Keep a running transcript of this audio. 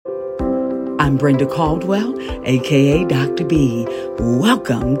I'm Brenda Caldwell, aka Dr. B.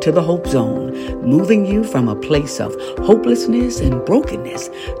 Welcome to the Hope Zone, moving you from a place of hopelessness and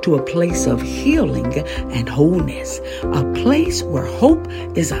brokenness to a place of healing and wholeness, a place where hope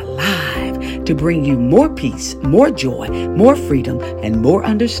is alive to bring you more peace, more joy, more freedom, and more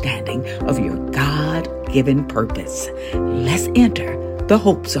understanding of your God-given purpose. Let's enter the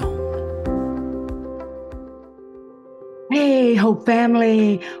Hope Zone. Hey, Hope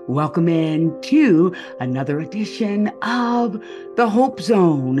family, welcome in to another edition of the Hope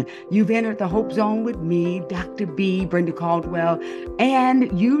Zone. You've entered the Hope Zone with me, Dr. B, Brenda Caldwell,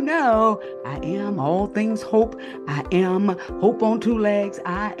 and you know I am all things hope. I am hope on two legs.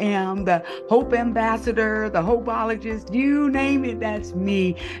 I am the hope ambassador, the hopeologist, you name it, that's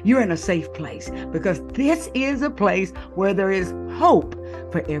me. You're in a safe place because this is a place where there is hope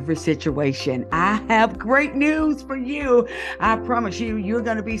for every situation. I have great news for you. I promise you, you're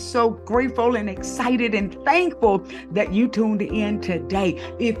going to be so grateful and excited and thankful that you tuned in today.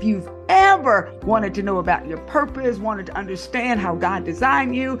 If you've ever wanted to know about your purpose, wanted to understand how God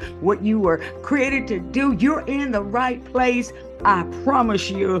designed you, what you were created to do, you're in the right place. I promise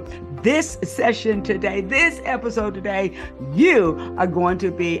you, this session today, this episode today, you are going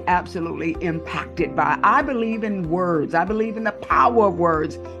to be absolutely impacted by. I believe in words. I believe in the power of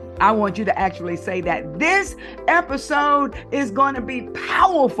words. I want you to actually say that this episode is going to be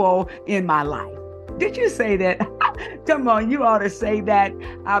powerful in my life. Did you say that? Come on, you ought to say that.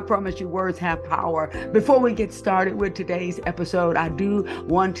 I promise you, words have power. Before we get started with today's episode, I do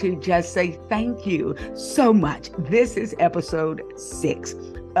want to just say thank you so much. This is episode 6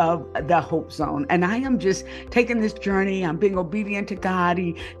 of the Hope Zone. And I am just taking this journey. I'm being obedient to God.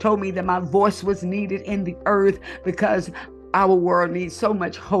 He told me that my voice was needed in the earth because our world needs so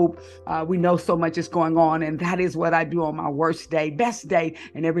much hope. We know so much is going on, and that is what I do on my worst day, best day,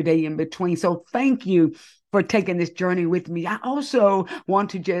 and every day in between. So thank you for taking this journey with me. I also want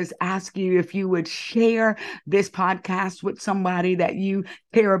to just ask you if you would share this podcast with somebody that you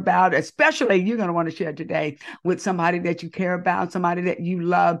care about, especially you're going to want to share today with somebody that you care about, somebody that you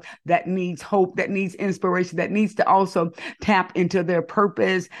love, that needs hope, that needs inspiration, that needs to also tap into their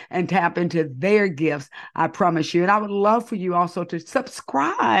purpose and tap into their gifts. I promise you. And I would love for you also to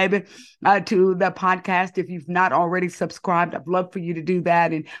subscribe to the podcast. If you've not already subscribed, I'd love for you to do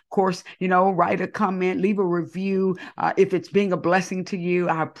that. And of course, write a comment, leave a review. If it's being a blessing to you,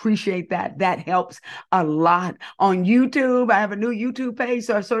 I appreciate that. That helps a lot. On YouTube, I have a new YouTube page,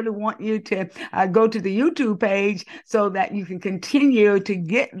 so I certainly want you to go to the YouTube page so that you can continue to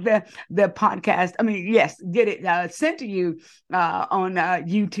get the podcast. Get it sent to you on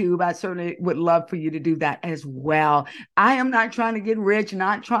YouTube. I certainly would love for you to do that as well. I am not trying to get rich,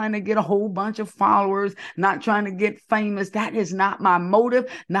 not trying to get a whole bunch of followers, not trying to get famous. That is not my motive,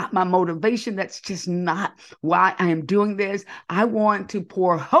 not my motivation. That's just not why I am doing this. I want to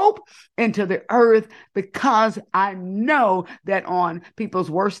pour hope into the earth because I know that on people's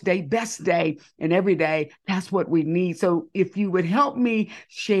worst day, best day, and every day, that's what we need. So if you would help me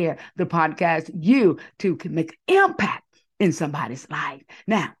share the podcast, you too can make an impact in somebody's life.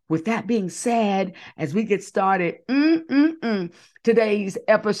 Now, with that being said, as we get started, today's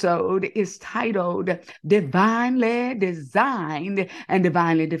episode is titled Divinely Designed and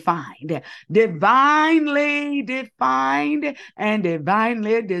Divinely Defined. Divinely defined and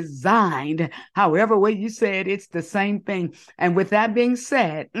divinely designed. However way you say it, it's the same thing. And with that being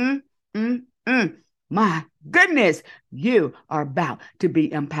said, my goodness, you are about to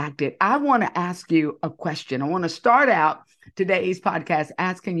be impacted. I want to ask you a question. I want to start out today's podcast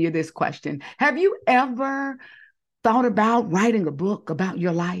asking you this question. Have you ever thought about writing a book about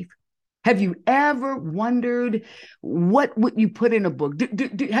your life? Have you ever wondered what would you put in a book?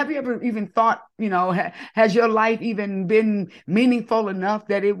 Have you ever even thought, has your life even been meaningful enough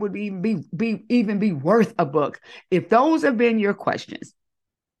that it would even be worth a book? If those have been your questions,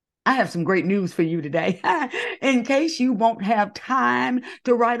 I have some great news for you today. In case you won't have time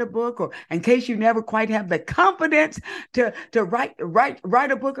to write a book, or in case you never quite have the confidence to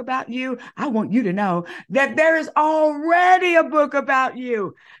write a book about you, I want you to know that there is already a book about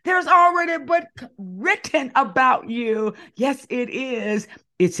you. There's already a book written about you. Yes, it is.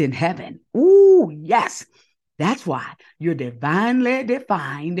 It's in heaven. Ooh, yes. That's why you're divinely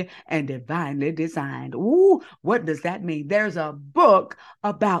defined and divinely designed. Ooh, what does that mean? There's a book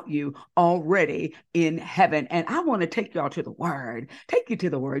about you already in heaven. And I want to take y'all to the word, take you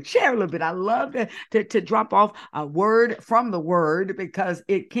to the word, share a little bit. I love to drop off a word from the word because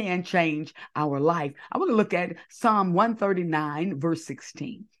it can change our life. I want to look at Psalm 139, verse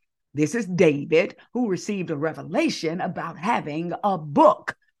 16. This is David, who received a revelation about having a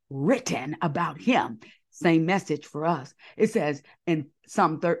book written about him. Same message for us. It says in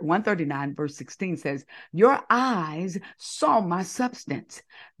Psalm 139, verse 16 says, your eyes saw my substance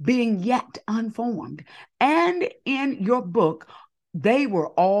being yet unformed, and in your book they were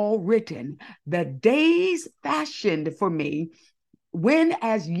all written, the days fashioned for me, when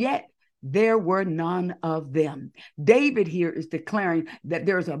as yet there were none of them. David here is declaring that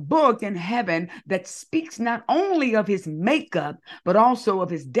there's a book in heaven that speaks not only of his makeup, but also of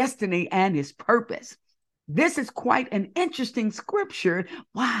his destiny and his purpose. This is quite an interesting scripture.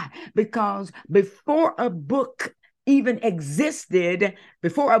 Why? Because before a book even existed,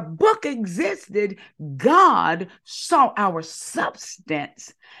 God saw our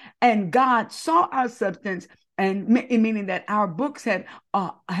substance, and God saw our substance, and meaning that our books had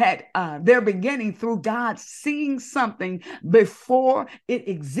their beginning through God seeing something before it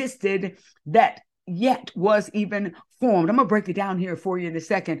existed that yet was even formed. I'm going to break it down here for you in a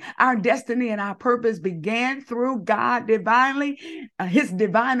second. Our destiny and our purpose began through God divinely, his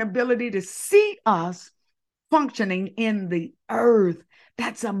divine ability to see us functioning in the earth.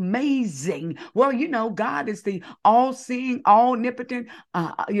 That's amazing. Well, God is the all-seeing, omnipotent,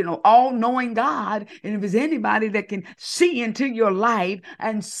 all-knowing God. And if there's anybody that can see into your life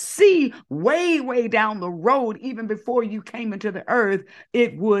and see way, way down the road, even before you came into the earth,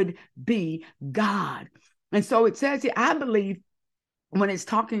 it would be God. And so it says here, I believe, when it's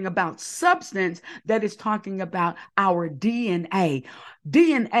talking about substance, that is talking about our DNA.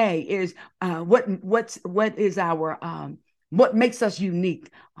 DNA is what is our what makes us unique,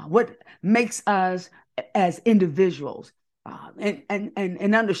 what makes us as individuals,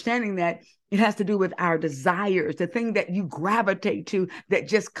 and understanding that it has to do with our desires, the thing that you gravitate to that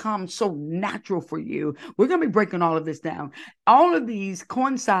just comes so natural for you. We're going to be breaking all of this down. All of these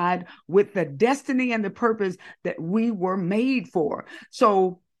coincide with the destiny and the purpose that we were made for.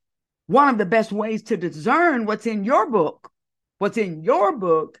 So one of the best ways to discern what's in your book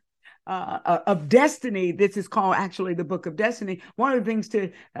of destiny, this is called actually the book of destiny. One of the things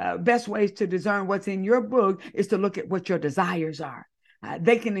best ways to discern what's in your book is to look at what your desires are.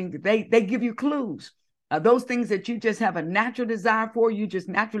 They give you clues. Those things that you just have a natural desire for, you just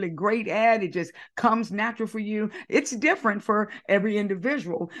naturally great at, it just comes natural for you. It's different for every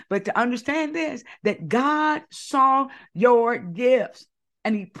individual. But to understand this, that God saw your gifts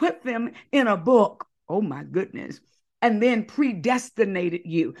and he put them in a book. Oh my goodness. And then predestinated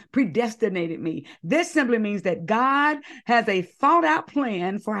me. This simply means that God has a thought out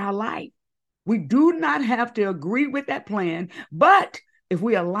plan for our life. We do not have to agree with that plan, but if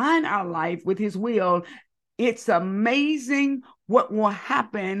we align our life with his will, it's amazing what will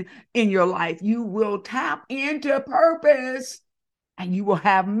happen in your life. You will tap into purpose and you will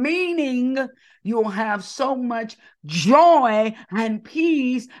have meaning. You will have so much joy and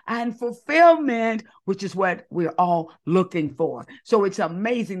peace and fulfillment, which is what we're all looking for. So it's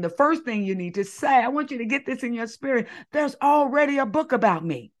amazing. The first thing you need to say, I want you to get this in your spirit. There's already a book about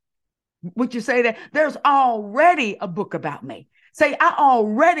me. Would you say that? There's already a book about me. Say, I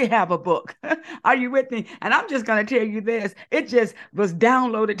already have a book. Are you with me? And I'm just going to tell you this. It just was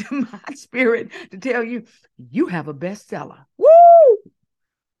downloaded to my spirit to tell you, you have a bestseller. Woo!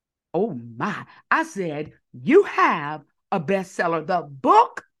 Oh my. I said, you have a bestseller. The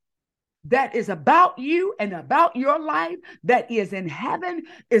book that is about you and about your life that is in heaven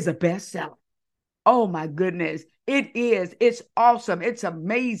is a bestseller. Oh my goodness. It is. It's awesome. It's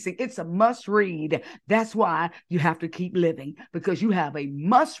amazing. It's a must read. That's why you have to keep living, because you have a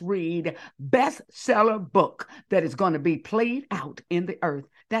must read bestseller book that is going to be played out in the earth.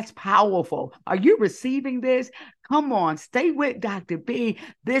 That's powerful. Are you receiving this? Come on, stay with Dr. B.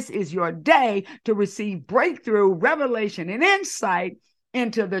 This is your day to receive breakthrough, revelation, and insight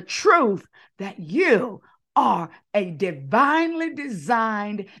into the truth that you are a divinely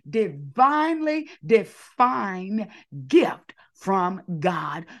designed, divinely defined gift from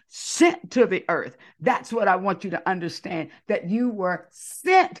God, sent to the earth. That's what I want you to understand, that you were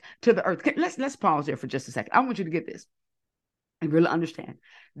sent to the earth. Let's pause there for just a second. I want you to get this and really understand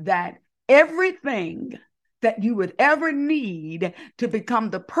that everything that you would ever need to become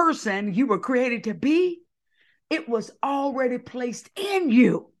the person you were created to be, it was already placed in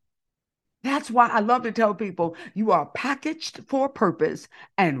you. That's why I love to tell people you are packaged for a purpose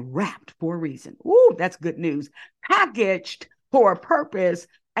and wrapped for a reason. Ooh, that's good news. Packaged for a purpose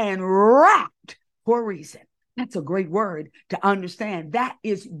and wrapped for a reason. That's a great word to understand. That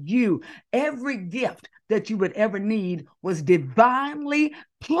is you. Every gift that you would ever need was divinely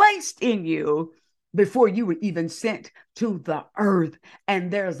placed in you before you were even sent to the earth.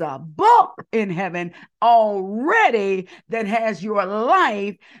 And there's a book in heaven already that has your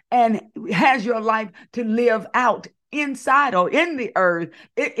life and has your life to live out inside or in the earth.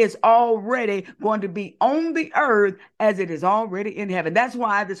 It is already going to be on the earth as it is already in heaven. That's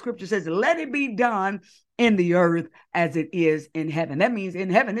why the scripture says, let it be done in the earth as it is in heaven. That means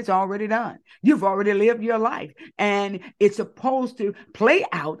in heaven, it's already done. You've already lived your life, and it's supposed to play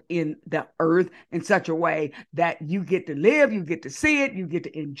out in the earth in such a way that you get to live, you get to see it, you get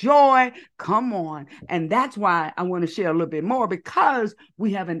to enjoy. Come on. And that's why I want to share a little bit more, because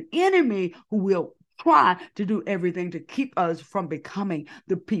we have an enemy who will try to do everything to keep us from becoming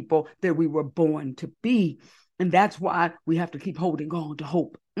the people that we were born to be. And that's why we have to keep holding on to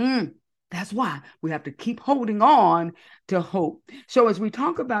hope. That's why we have to keep holding on to hope. So as we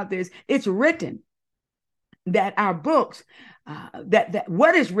talk about this, it's written that our books, that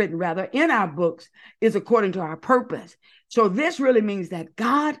what is written rather in our books is according to our purpose. So this really means that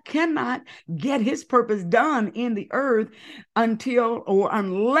God cannot get his purpose done in the earth until or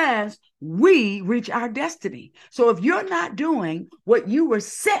unless we reach our destiny. So if you're not doing what you were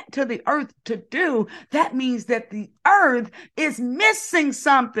sent to the earth to do, that means that the earth is missing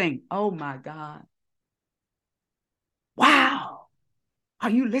something. Oh my God. Wow. Are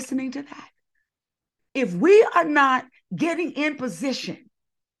you listening to that? If we are not getting in position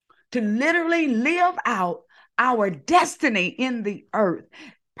to literally live out our destiny in the earth,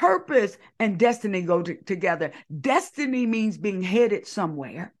 purpose and destiny go together. Destiny means being headed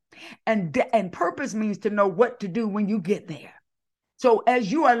somewhere, and purpose means to know what to do when you get there. So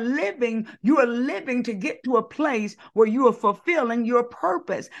as you are living to get to a place where you are fulfilling your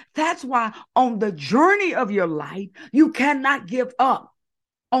purpose. That's why on the journey of your life, you cannot give up.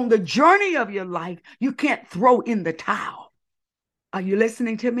 On the journey of your life, you can't throw in the towel. Are you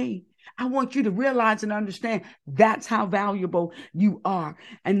listening to me? I want you to realize and understand that's how valuable you are.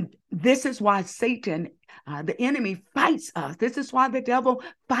 And this is why Satan, the enemy, fights us. This is why the devil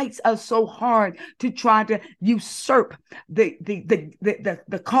fights us so hard to try to usurp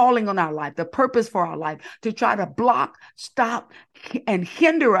the calling on our life, the purpose for our life, to try to block, stop, and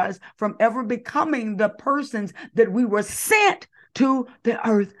hinder us from ever becoming the persons that we were sent to the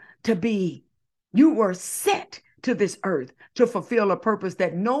earth to be. You were sent to this earth to fulfill a purpose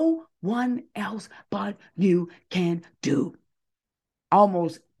that no one else but you can do.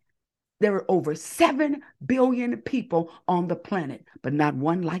 There are over 7 billion people on the planet, but not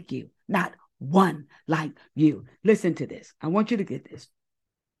one like you. Not one like you. Listen to this. I want you to get this.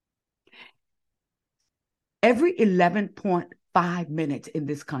 Every 11.5 minutes in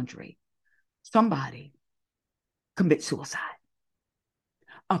this country, somebody commits suicide.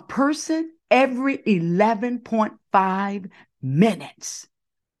 A person every 11.5 minutes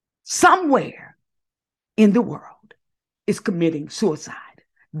somewhere in the world is committing suicide.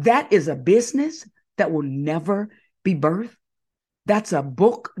 That is a business that will never be birthed. That's a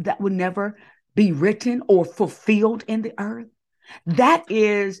book that will never be written or fulfilled in the earth. That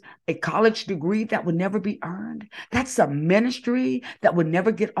is a college degree that will never be earned. That's a ministry that will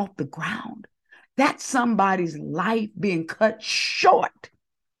never get off the ground. That's somebody's life being cut short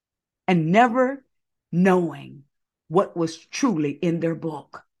and never knowing what was truly in their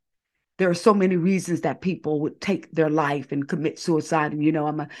book. There are so many reasons that people would take their life and commit suicide. And,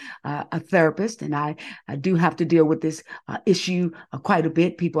 I'm a therapist, and I do have to deal with this issue quite a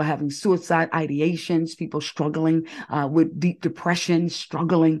bit. People having suicide ideations, people struggling with deep depression,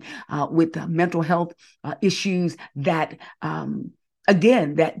 struggling with mental health issues that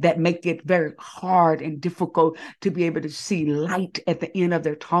again, that make it very hard and difficult to be able to see light at the end of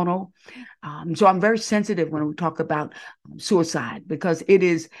their tunnel. So I'm very sensitive when we talk about suicide, because it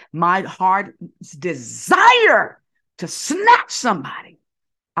is my heart's desire to snatch somebody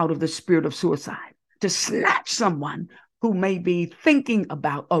out of the spirit of suicide, to snatch someone who may be thinking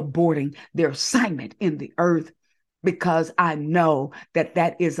about aborting their assignment in the earth, because I know that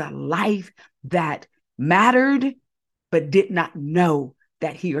that is a life that mattered but did not know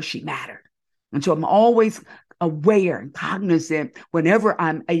that he or she mattered. And so I'm always aware and cognizant whenever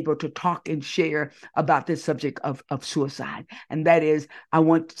I'm able to talk and share about this subject of suicide. And that is, I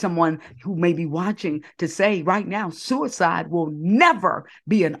want someone who may be watching to say right now, suicide will never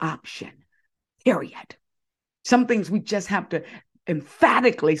be an option, period. Some things we just have to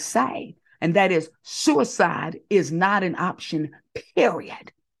emphatically say, and that is, suicide is not an option,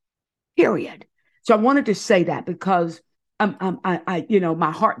 period. So I wanted to say that because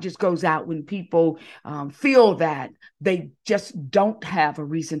my heart just goes out when people feel that they just don't have a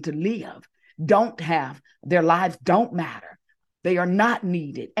reason to live, their lives don't matter. They are not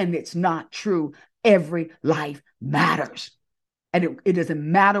needed, and it's not true. Every life matters. And it doesn't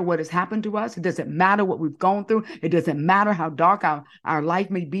matter what has happened to us. It doesn't matter what we've gone through. It doesn't matter how dark our life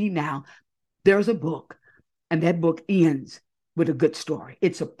may be now. There's a book, and that book ends with a good story.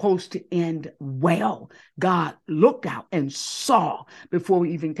 It's supposed to end well. God looked out and saw before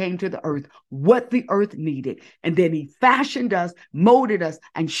we even came to the earth what the earth needed. And then he fashioned us, molded us,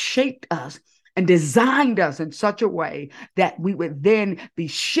 and shaped us and designed us in such a way that we would then be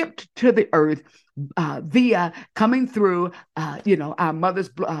shipped to the earth via coming through, our mothers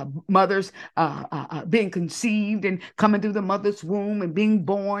being conceived and coming through the mother's womb and being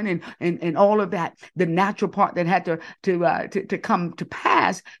born and all of that, the natural part that had to come to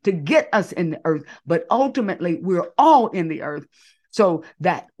pass to get us in the earth. But ultimately, we're all in the earth so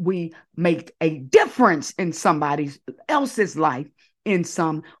that we make a difference in somebody else's life in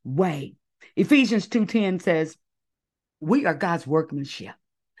some way. Ephesians 2:10 says, we are God's workmanship.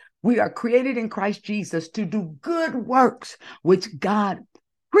 We are created in Christ Jesus to do good works, which God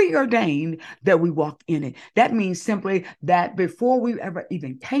preordained that we walk in it. That means simply that before we ever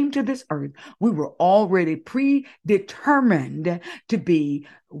even came to this earth, we were already predetermined to be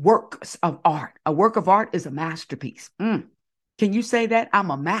works of art. A work of art is a masterpiece. Can you say that?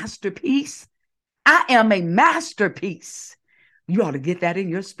 I'm a masterpiece. I am a masterpiece. You ought to get that in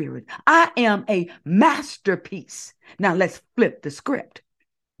your spirit. I am a masterpiece. Now let's flip the script.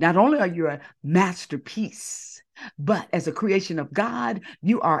 Not only are you a masterpiece, but as a creation of God,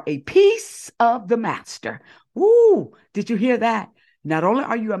 you are a piece of the master. Ooh, did you hear that? Not only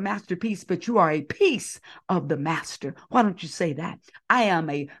are you a masterpiece, but you are a piece of the master. Why don't you say that? I am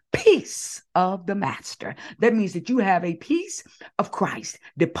a piece of the master. That means that you have a piece of Christ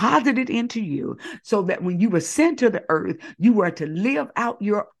deposited into you so that when you were sent to the earth, you were to live out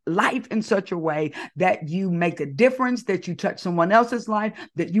your life in such a way that you make a difference, that you touch someone else's life,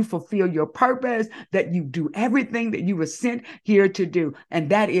 that you fulfill your purpose, that you do everything that you were sent here to do. And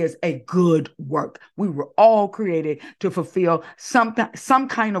that is a good work. We were all created to fulfill some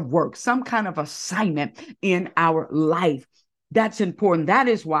kind of work, some kind of assignment in our life. That's important. That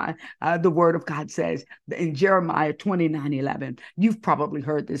is why the word of God says in Jeremiah 29:11, you've probably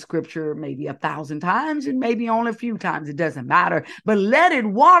heard this scripture maybe 1,000 times and maybe only a few times. It doesn't matter, but let it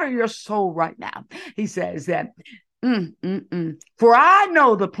water your soul right now. He says that, for I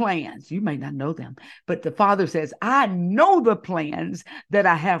know the plans. You may not know them, but the Father says, I know the plans that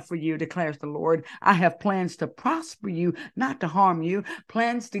I have for you, declares the Lord. I have plans to prosper you, not to harm you,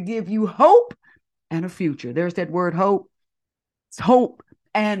 plans to give you hope and a future. There's that word hope. It's hope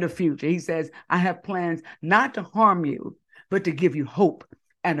and a future. He says, I have plans not to harm you, but to give you hope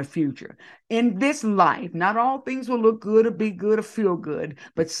and a future. In this life, not all things will look good or be good or feel good,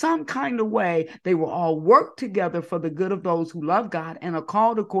 but some kind of way they will all work together for the good of those who love God and are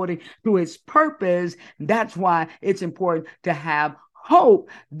called according to his purpose. That's why it's important to have hope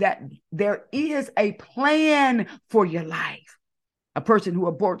that there is a plan for your life. A person who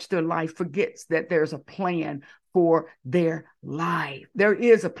aborts their life forgets that there's a plan for their life. There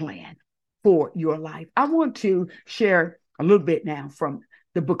is a plan for your life. I want to share a little bit now from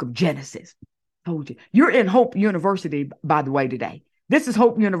the book of Genesis. I told you, you're in Hope University, by the way, today. This is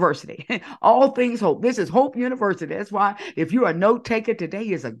Hope University. All things hope. This is Hope University. That's why if you're a note taker, today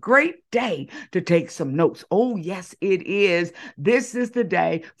is a great day to take some notes. Oh, yes, it is. This is the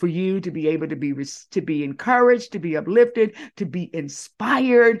day for you to be able to be encouraged, to be uplifted, to be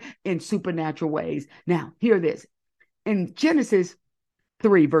inspired in supernatural ways. Now, hear this. In Genesis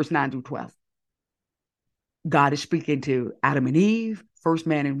 3, verse 9 through 12, God is speaking to Adam and Eve, first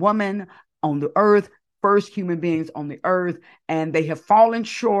man and woman on the earth, first human beings on the earth, and they have fallen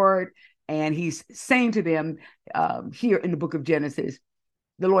short. And he's saying to them here in the book of Genesis,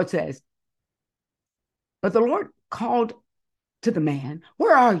 the Lord says, but the Lord called to the man,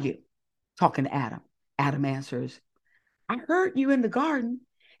 where are you? Talking to Adam. Adam answers, I heard you in the garden,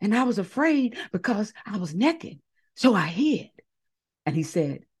 and I was afraid because I was naked, so I hid. And he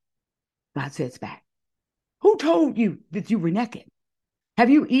said, God says back, who told you that you were naked? Have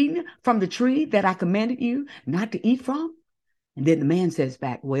you eaten from the tree that I commanded you not to eat from? And then the man says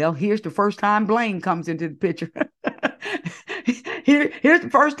back, well, here's the first time blame comes into the picture. Here's the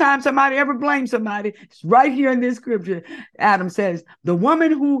first time somebody ever blamed somebody. It's right here in this scripture. Adam says, the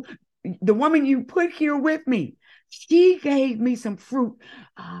woman you put here with me, she gave me some fruit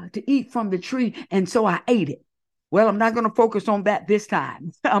to eat from the tree, and so I ate it. Well, I'm not going to focus on that this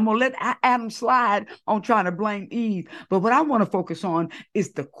time. I'm going to let Adam slide on trying to blame Eve. But what I want to focus on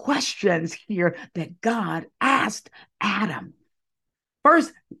is the questions here that God asked Adam.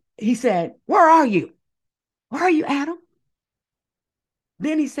 First, he said, where are you? Where are you, Adam?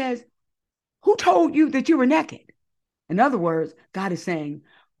 Then he says, Who told you that you were naked? In other words, God is saying,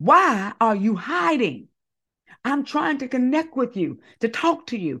 why are you hiding? I'm trying to connect with you, to talk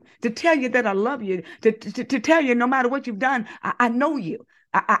to you, to tell you that I love you, to tell you no matter what you've done, I know you.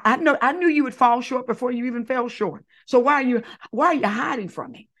 I knew you would fall short before you even fell short. So why are you hiding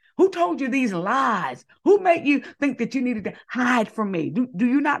from me? Who told you these lies? Who made you think that you needed to hide from me? Do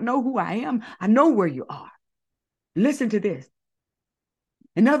you not know who I am? I know where you are. Listen to this.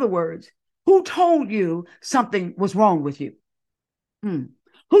 In other words, who told you something was wrong with you? Hmm.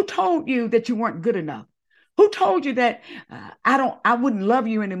 Who told you that you weren't good enough? Who told you that I wouldn't love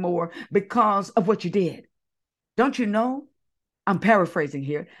you anymore because of what you did? Don't you know? I'm paraphrasing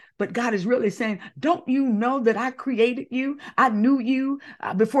here, but God is really saying, don't you know that I created you? I knew you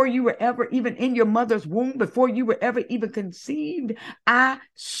before you were ever even in your mother's womb, before you were ever even conceived. I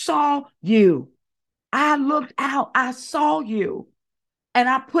saw you. I looked out. I saw you, and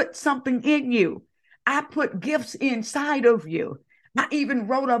I put something in you. I put gifts inside of you. I even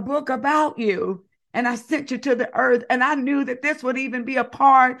wrote a book about you, and I sent you to the earth, and I knew that this would even be a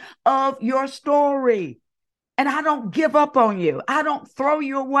part of your story. And I don't give up on you. I don't throw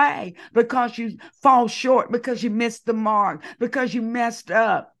you away because you fall short, because you missed the mark, because you messed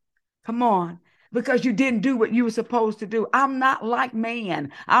up. Come on. Because you didn't do what you were supposed to do. I'm not like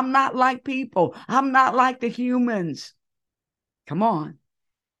man. I'm not like people. I'm not like the humans. Come on.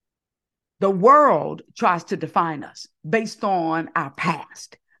 The world tries to define us based on our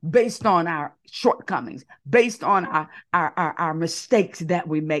past, based on our shortcomings, based on our mistakes that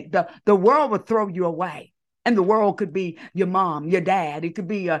we make. The world will throw you away. And the world could be your mom, your dad. It could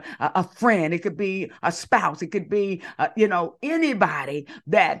be a friend. It could be a spouse. It could be, anybody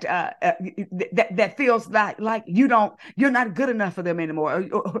that feels like you're not good enough for them anymore,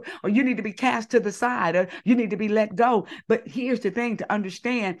 or you need to be cast to the side, or you need to be let go. But here's the thing to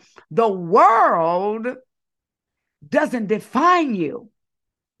understand: the world doesn't define you.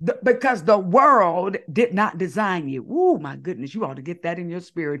 Because the world did not design you. Oh, my goodness. You ought to get that in your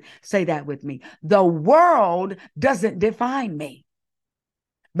spirit. Say that with me. The world doesn't define me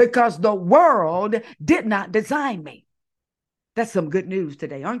because the world did not design me. That's some good news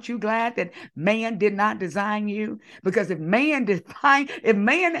today. Aren't you glad that man did not design you? Because if man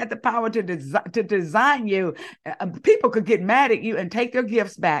had the power to design you, people could get mad at you and take their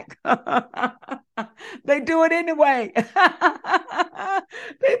gifts back. They do it anyway.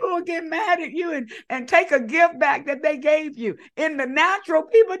 People will get mad at you and take a gift back that they gave you. In the natural,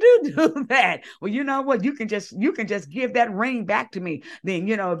 people do that. Well, you know what? You can just give that ring back to me. Then,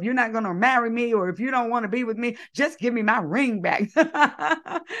 if you're not going to marry me, or if you don't want to be with me, just give me my ring back.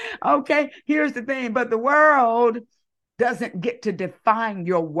 Okay, here's the thing. But the world doesn't get to define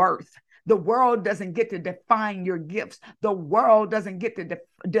your worth. The world doesn't get to define your gifts. The world does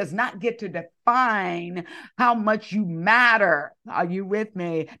not get to define how much you matter. Are you with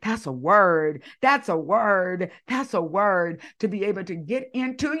me? That's a word. That's a word. That's a word to be able to get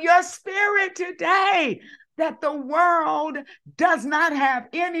into your spirit today. That the world does not have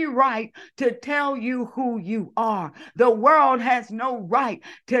any right to tell you who you are. The world has no right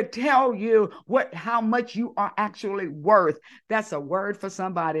to tell you how much you are actually worth. That's a word for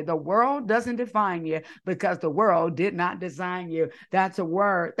somebody. The world doesn't define you because the world did not design you. That's a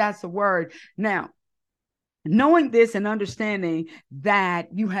word. That's a word. Now, knowing this and understanding that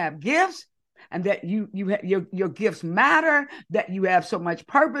you have gifts, and that your gifts matter, that you have so much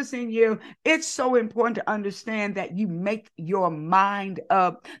purpose in you, it's so important to understand that you make your mind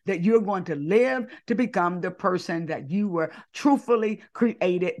up that you're going to live to become the person that you were truthfully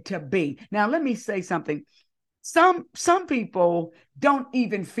created to be. Now, let me say something. Some people don't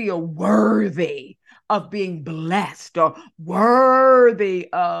even feel worthy of being blessed, or worthy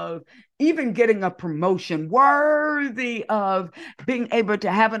of even getting a promotion, worthy of being able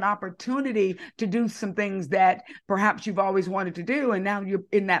to have an opportunity to do some things that perhaps you've always wanted to do. And now you're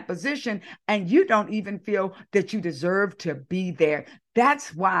in that position and you don't even feel that you deserve to be there.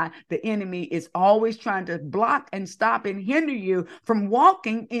 That's why the enemy is always trying to block and stop and hinder you from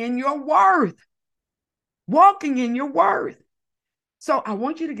walking in your worth. Walking in your worth. So I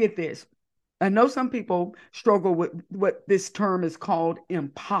want you to get this. I know some people struggle with what this term is called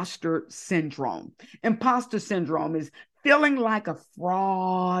imposter syndrome. Imposter syndrome is feeling like a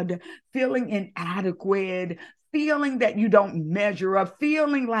fraud, feeling inadequate, feeling that you don't measure up,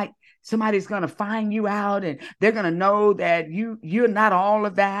 feeling like somebody's going to find you out and they're going to know that you're not all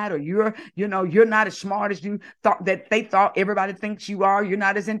of that, or you're not as smart as you thought that they thought everybody thinks you are. You're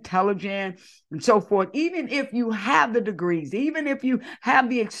not as intelligent and so forth. Even if you have the degrees, even if you have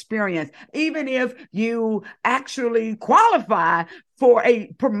the experience, even if you actually qualify for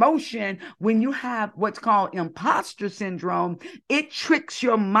a promotion, when you have what's called imposter syndrome, it tricks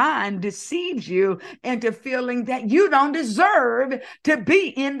your mind, deceives you into feeling that you don't deserve to be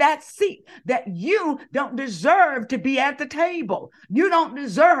in that seat, that you don't deserve to be at the table. You don't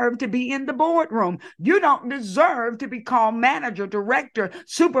deserve to be in the boardroom. You don't deserve to be called manager, director,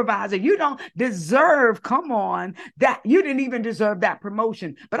 supervisor. You don't deserve, come on, that you didn't even deserve that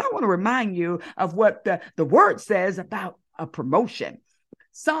promotion. But I want to remind you of what the word says about a promotion.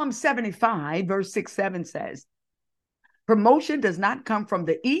 Psalm 75, verse 6-7 says, promotion does not come from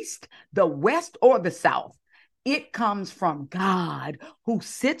the east, the west, or the south. It comes from God, who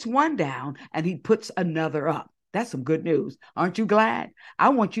sits one down and he puts another up. That's some good news. Aren't you glad? I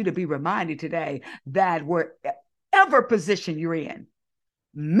want you to be reminded today that wherever position you're in,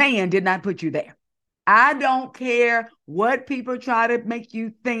 man did not put you there. I don't care what people try to make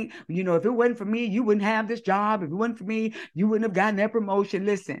you think. If it wasn't for me, you wouldn't have this job. If it wasn't for me, you wouldn't have gotten that promotion.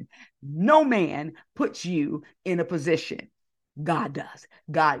 Listen, no man puts you in a position. God does.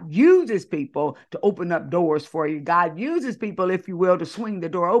 God uses people to open up doors for you. God uses people, if you will, to swing the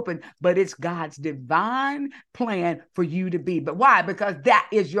door open, but it's God's divine plan for you to be. But why? Because that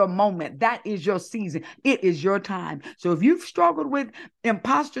is your moment. That is your season. It is your time. So if you've struggled with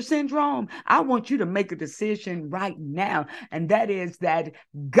imposter syndrome, I want you to make a decision right now. And that is that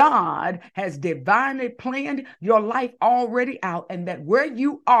God has divinely planned your life already out, and that where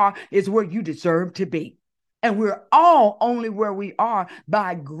you are is where you deserve to be. And we're all only where we are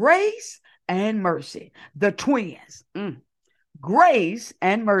by grace and mercy. The twins. Grace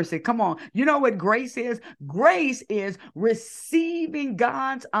and mercy. Come on. You know what grace is? Grace is receiving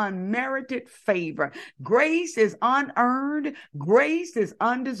God's unmerited favor. Grace is unearned. Grace is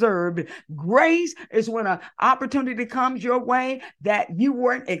undeserved. Grace is when an opportunity comes your way that you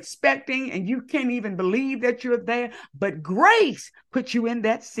weren't expecting and you can't even believe that you're there. But grace puts you in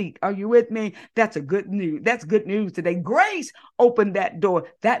that seat. Are you with me? That's good news today. Grace opened that door.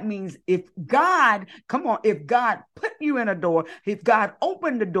 That means if God put you in a door, if God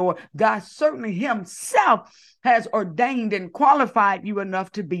opened the door, God certainly himself has ordained and qualified you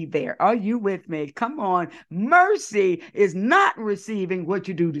enough to be there. Are you with me? Come on. Mercy is not receiving what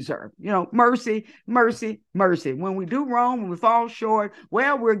you do deserve. Mercy, mercy, mercy. When we do wrong, when we fall short,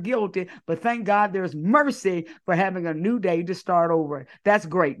 well, we're guilty, but thank God there's mercy for having a new day to start over. That's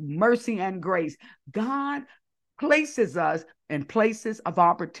great. Mercy and grace. God places us in places of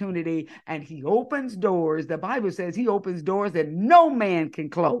opportunity, and he opens doors. The Bible says he opens doors that no man can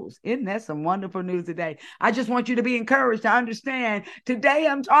close. Isn't that some wonderful news today? I just want you to be encouraged to understand today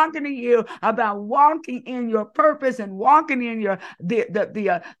I'm talking to you about walking in your purpose and walking in your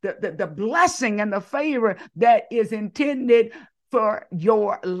the blessing and the favor that is intended for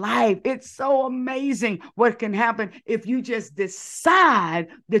your life. It's so amazing what can happen if you just decide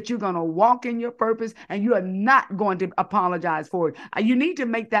that you're going to walk in your purpose and you are not going to apologize for it. You need to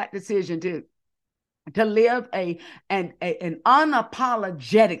make that decision to live an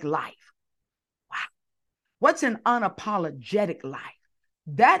unapologetic life. Wow. What's an unapologetic life?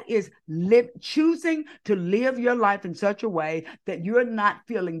 That is choosing to live your life in such a way that you're not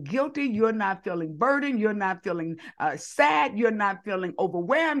feeling guilty, you're not feeling burdened, you're not feeling sad, you're not feeling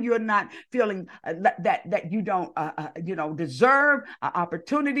overwhelmed, you're not feeling that you don't deserve an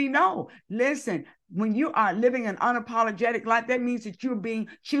opportunity. No, listen. When you are living an unapologetic life, that means that you're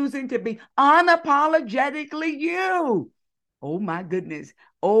choosing to be unapologetically you. Oh my goodness.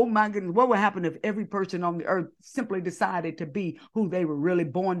 Oh my goodness. What would happen if every person on the earth simply decided to be who they were really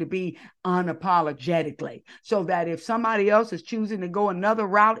born to be unapologetically? So that if somebody else is choosing to go another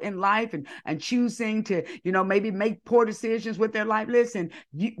route in life and choosing to, maybe make poor decisions with their life, listen,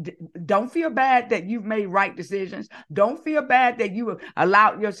 don't feel bad that you've made right decisions. Don't feel bad that you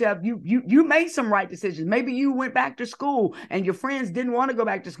allowed yourself, you made some right decisions. Maybe you went back to school and your friends didn't want to go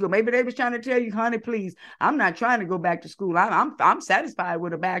back to school. Maybe they was trying to tell you, honey, please, I'm not trying to go back to school. I'm satisfied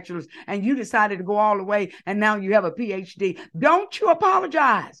with a bachelor's, and you decided to go all the way, and now you have a PhD. Don't you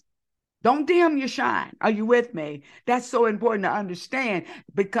apologize. Don't dim your shine. Are you with me? That's so important to understand,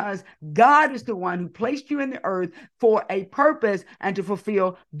 because God is the one who placed you in the earth for a purpose and to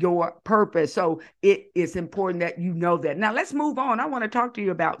fulfill your purpose. So it is important that you know that. Now let's move on. I want to talk to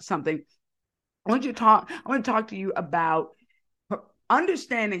you about something. I want to talk to you about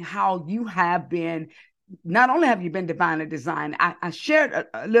understanding how you have been. Not only have you been divinely designed, I shared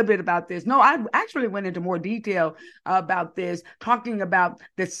a little bit about this. No, I actually went into more detail about this, talking about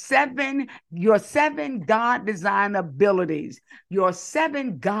your seven God-designed abilities, your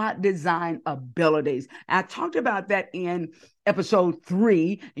seven God-designed abilities. I talked about that in episode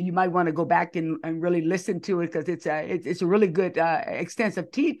 3, and you might want to go back and really listen to it, because it's a really good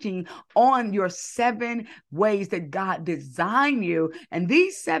extensive teaching on your 7 ways that God designed you. And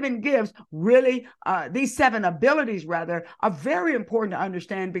these 7 gifts really, these 7 abilities rather, are very important to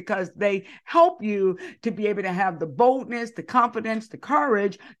understand, because they help you to be able to have the boldness, the confidence, the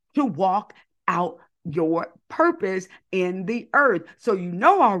courage to walk out your purpose in the earth. So you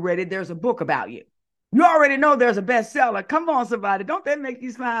know already there's a book about you. You already know there's a bestseller. Come on, somebody. Don't that make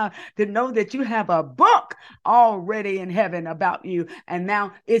you smile to know that you have a book already in heaven about you? And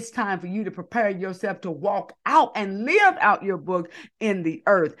now it's time for you to prepare yourself to walk out and live out your book in the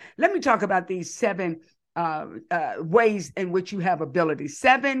earth. Let me talk about these 7 ways in which you have abilities.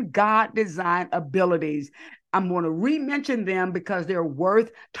 7 God-designed abilities. I'm going to re-mention them because they're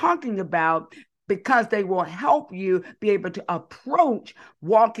worth talking about, because they will help you be able to approach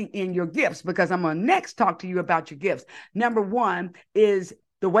walking in your gifts, because I'm going to next talk to you about your gifts. Number 1 is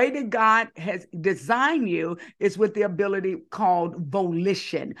the way that God has designed you is with the ability called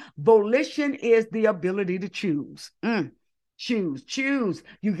volition. Volition is the ability to choose. Choose.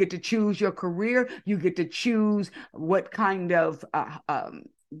 You get to choose your career. You get to choose what kind of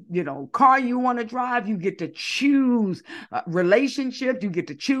car you want to drive. You get to choose relationships. You get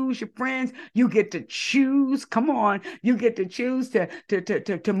to choose your friends. You get to choose. Come on, you get to choose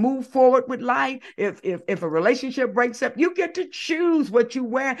to move forward with life. If a relationship breaks up, you get to choose what you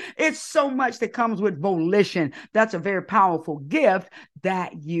wear. It's so much that comes with volition. That's a very powerful gift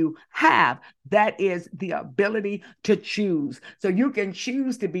that you have. That is the ability to choose. So you can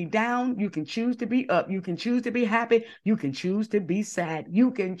choose to be down. You can choose to be up. You can choose to be happy. You can choose to be sad.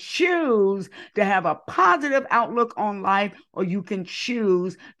 You can choose to have a positive outlook on life, or you can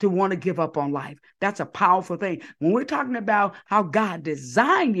choose to want to give up on life. That's a powerful thing. When we're talking about how God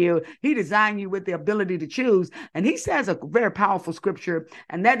designed you, he designed you with the ability to choose. And he says a very powerful scripture,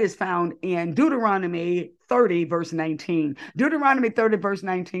 and that is found in Deuteronomy 30, verse 19. Deuteronomy 30, verse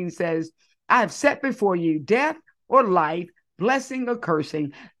 19 says, I have set before you death or life, blessing or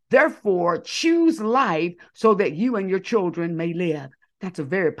cursing. Therefore, choose life so that you and your children may live. That's a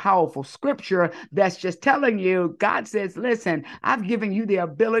very powerful scripture that's just telling you, God says, listen, I've given you the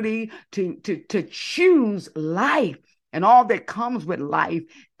ability to choose life and all that comes with life.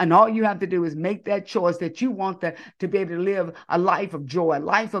 And all you have to do is make that choice that you want to be able to live a life of joy, a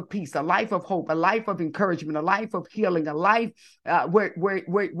life of peace, a life of hope, a life of encouragement, a life of healing, a life where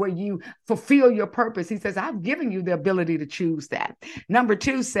you fulfill your purpose. He says, I've given you the ability to choose that. Number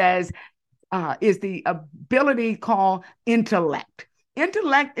 2 says, is the ability called intellect.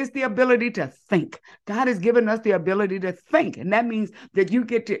 Intellect is the ability to think. God has given us the ability to think, and that means that you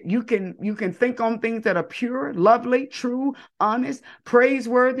can think on things that are pure, lovely, true, honest,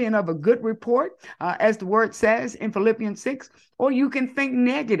 praiseworthy, and of a good report, as the word says in Philippians 6. Or you can think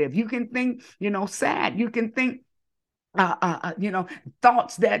negative. You can think, sad. You can think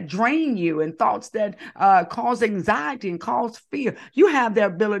thoughts that drain you and thoughts that cause anxiety and cause fear. You have the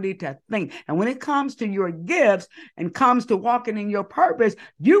ability to think. And when it comes to your gifts and comes to walking in your purpose,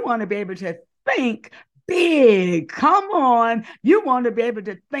 you want to be able to think big. Come on. You want to be able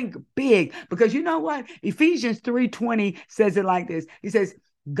to think big, because you know what? Ephesians 3:20 says it like this. He says,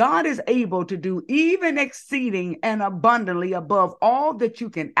 God is able to do even exceeding and abundantly above all that you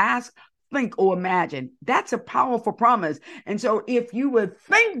can ask, think, or imagine. That's a powerful promise. And so if you would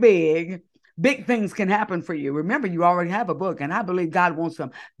think big, big things can happen for you. Remember, you already have a book, and I believe God wants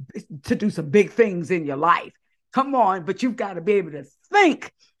to do some big things in your life. Come on, but you've got to be able to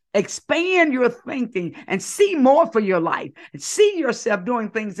think. Expand your thinking and see more for your life, and see yourself doing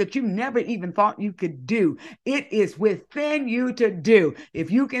things that you never even thought you could do. It is within you to do.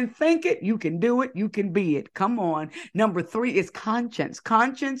 If you can think it, you can do it, you can be it. Come on. Number 3 is conscience.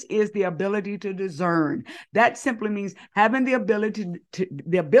 Conscience is the ability to discern. That simply means having the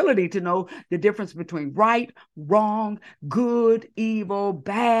ability to know the difference between right, wrong, good, evil,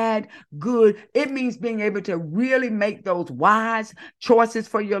 bad, good. It means being able to really make those wise choices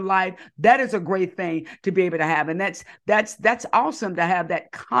for your life. That is a great thing to be able to have. And that's awesome to have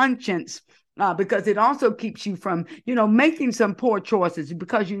that conscience, because it also keeps you from, making some poor choices,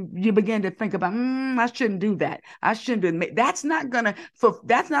 because you begin to think about, I shouldn't do that. I shouldn't do. That's not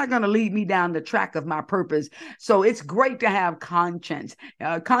gonna lead me down the track of my purpose. So it's great to have conscience.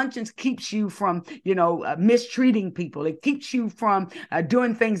 Conscience keeps you from, mistreating people. It keeps you from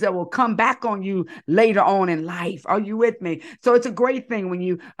doing things that will come back on you later on in life. Are you with me? So it's a great thing when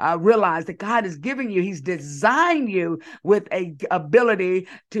you realize that God is giving you, he's designed you with a ability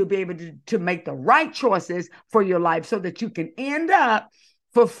to be able to make the right choices for your life, so that you can end up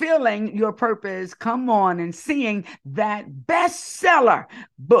fulfilling your purpose, come on, and seeing that bestseller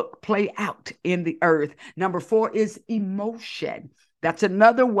book play out in the earth. Number 4 is emotion. That's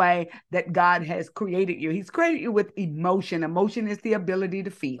another way that God has created you. He's created you with emotion. Emotion is the ability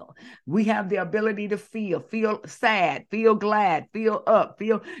to feel. We have the ability to feel sad, feel glad, feel up,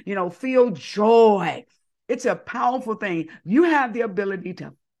 feel joy. It's a powerful thing. You have the ability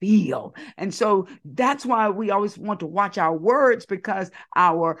to feel. And so that's why we always want to watch our words, because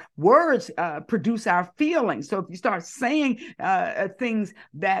our words produce our feelings. So if you start saying things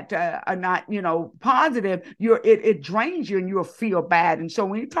that are not, positive, it drains you and you'll feel bad. And so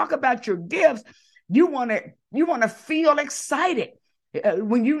when you talk about your gifts, you want to feel excited.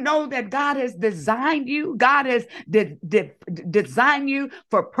 When you know that God has designed you, God has designed you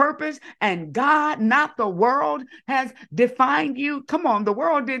for purpose, and God, not the world, has defined you. Come on, the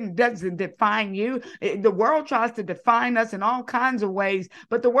world doesn't define you. The world tries to define us in all kinds of ways,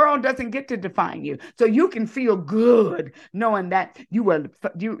 but the world doesn't get to define you. So you can feel good knowing that you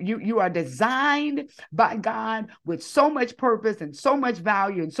are designed by God with so much purpose and so much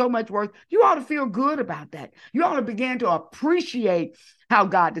value and so much worth. You ought to feel good about that. You ought to begin to appreciate how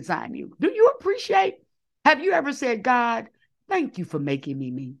God designed you. Do you appreciate? Have you ever said, God, thank you for making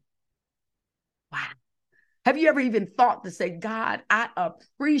me? Wow. Have you ever even thought to say, God, I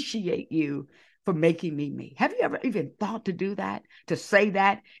appreciate you for making me? Have you ever even thought to do that, to say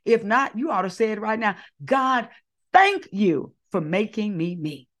that? If not, you ought to say it right now. God, thank you for making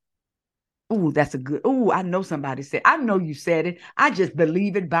me. Oh, that's a good. Oh, I know somebody said, I know you said it. I just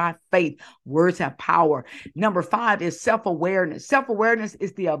believe it by faith. Words have power. Number 5 is self-awareness. Self-awareness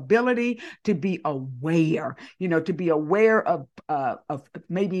is the ability to be aware, to be aware of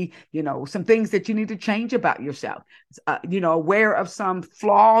maybe, some things that you need to change about yourself, aware of some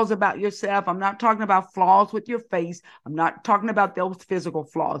flaws about yourself. I'm not talking about flaws with your face. I'm not talking about those physical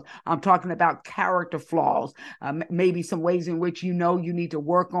flaws. I'm talking about character flaws. Maybe some ways in which you need to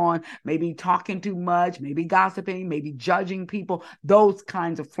work on, maybe talking too much, maybe gossiping, maybe judging people, those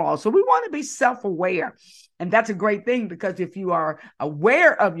kinds of flaws. So we want to be self-aware. And that's a great thing, because if you are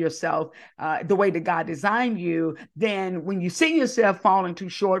aware of yourself, the way that God designed you, then when you see yourself falling too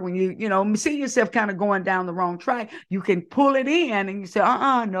short, when you see yourself kind of going down the wrong track, you can pull it in and you say,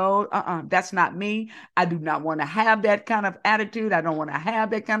 no, that's not me. I do not want to have that kind of attitude. I don't want to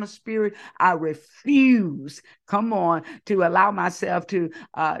have that kind of spirit. I refuse, come on, to allow myself to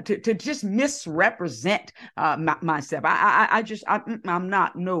just misrepresent myself. I'm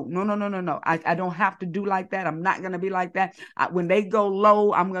not. No. I don't have to do like that. I'm not going to be like that. When they go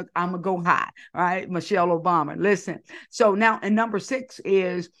low, I'm gonna go high. All right, Michelle Obama. Listen. So now, and number 6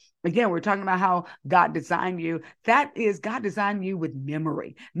 is, again, we're talking about how God designed you. That is, God designed you with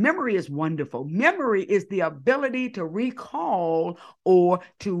memory. Memory is wonderful. Memory is the ability to recall or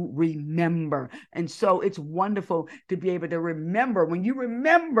to remember. And so it's wonderful to be able to remember. When you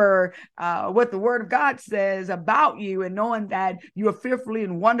remember what the Word of God says about you, and knowing that you are fearfully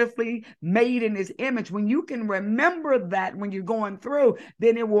and wonderfully made in His image, when you can remember that when you're going through,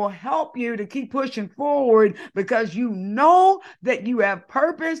 then it will help you to keep pushing forward, because you know that you have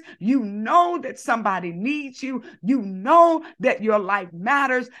purpose. You know that somebody needs you. You know that your life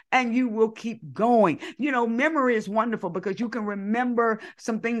matters, and you will keep going. Memory is wonderful because you can remember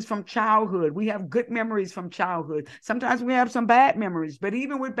some things from childhood. We have good memories from childhood. Sometimes we have some bad memories, but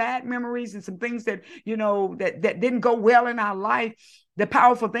even with bad memories and some things that, that didn't go well in our life, the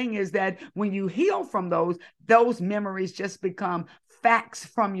powerful thing is that when you heal from those memories just become facts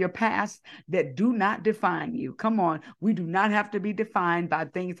from your past that do not define you. Come on. We do not have to be defined by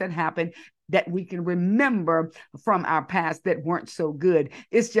things that happened, that we can remember from our past that weren't so good.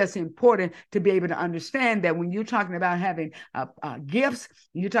 It's just important to be able to understand that when you're talking about having gifts,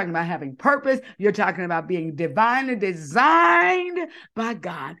 you're talking about having purpose, you're talking about being divinely designed by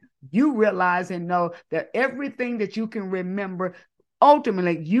God. You realize and know that everything that you can remember,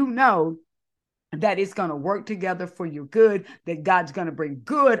 ultimately, that it's going to work together for your good, that God's going to bring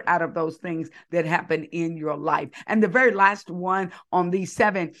good out of those things that happen in your life. And the very last one on these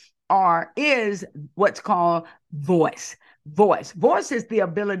 7 is what's called voice. Voice is the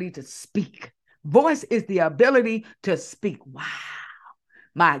ability to speak. Voice is the ability to speak. Wow,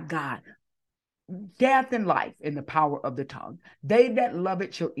 my God. Death and life in the power of the tongue. They that love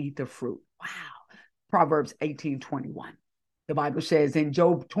it shall eat the fruit. Wow. Proverbs 18:21. The Bible says in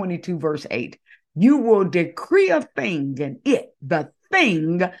Job 22, verse 8, you will decree a thing, and the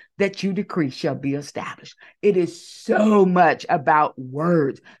thing that you decree shall be established. It is so much about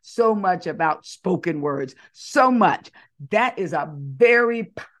words, so much about spoken words, so much. That is a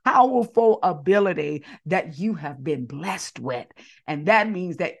very powerful ability that you have been blessed with. And that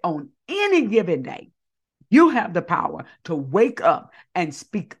means that on any given day, you have the power to wake up and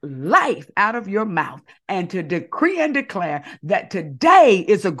speak life out of your mouth and to decree and declare that today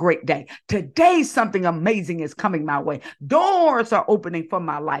is a great day. Today, something amazing is coming my way. Doors are opening for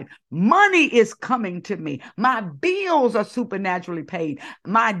my life. Money is coming to me. My bills are supernaturally paid.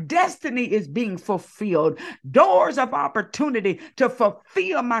 My destiny is being fulfilled. Doors of opportunity to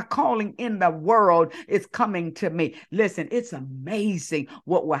fulfill my calling in the world is coming to me. Listen, it's amazing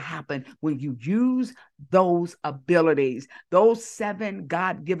what will happen when you use those abilities. Those 7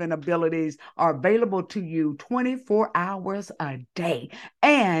 God-given abilities are available to you 24 hours a day,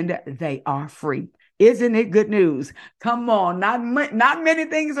 and they are free. Isn't it good news? Come on, not many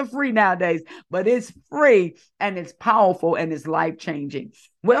things are free nowadays, but it's free and it's powerful and it's life-changing.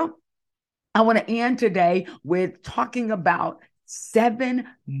 Well, I want to end today with talking about 7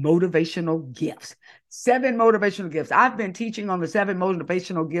 motivational gifts. 7 motivational gifts. I've been teaching on the 7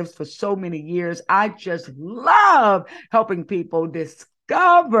 motivational gifts for so many years. I just love helping people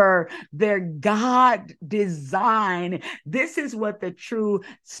discover their God design. This is what the true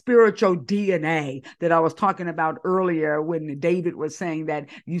spiritual DNA that I was talking about earlier when David was saying that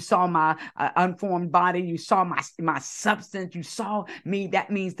you saw my unformed body, you saw my substance, you saw me.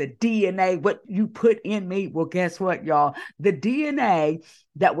 That means the DNA, what you put in me. Well, guess what, y'all? The DNA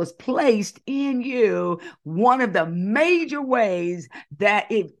that was placed in you, one of the major ways that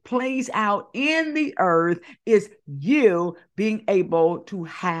it plays out in the earth is you being able to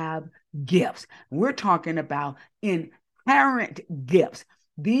have gifts. We're talking about inherent gifts.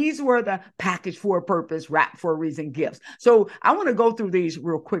 These were the package for a purpose, wrapped for a reason gifts. So I want to go through these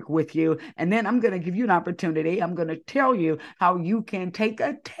real quick with you, and then I'm going to give you an opportunity. I'm going to tell you how you can take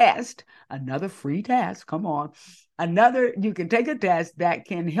a test, another free test. Come on. You can take a test that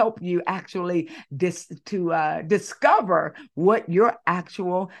can help you actually discover what your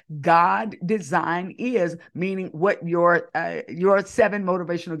actual God design is, meaning what your 7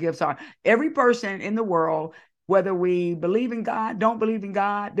 motivational gifts are. Every person in the world, whether we believe in God, don't believe in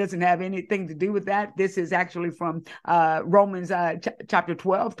God, doesn't have anything to do with that. This is actually from Romans chapter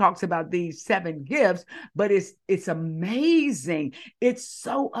 12, talks about these 7 gifts, but it's amazing. It's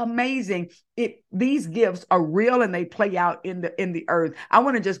so amazing. These gifts are real and they play out in the earth. I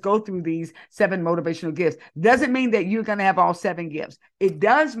want to just go through these 7 motivational gifts. Doesn't mean that you're going to have all 7 gifts. It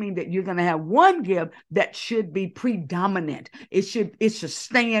does mean that you're going to have one gift that should be predominant. It should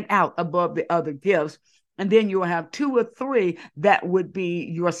stand out above the other gifts. And then you'll have 2 or 3 that would be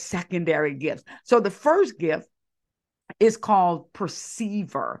your secondary gifts. So the first gift is called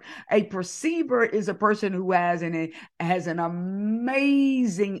perceiver. A perceiver is a person who has an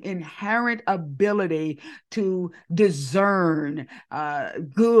amazing inherent ability to discern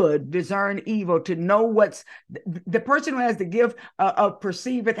good, discern evil, to know what's the person who has the gift of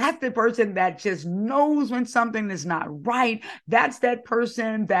perceiver. That's the person that just knows when something is not right. That's that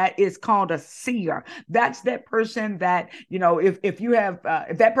person that is called a seer. That's that person that, if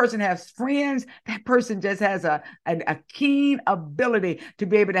that person has friends, that person just has a keen ability to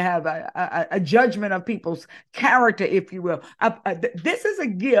be able to have a judgment of people's character, if you will. This is a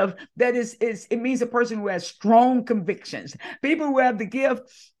gift that it means a person who has strong convictions. People who have the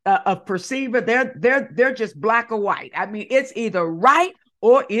gift of perceiver, they're just black or white. I mean, it's either right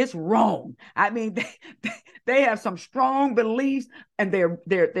or it's wrong. I mean, they have some strong beliefs, and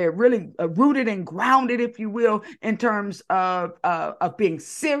they're really rooted and grounded, if you will, in terms of being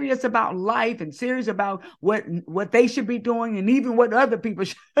serious about life and serious about what they should be doing, and even what other people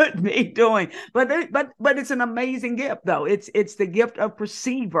should be doing. But it's an amazing gift, though. It's the gift of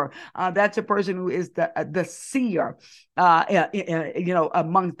perceiver. That's a person who is the seer.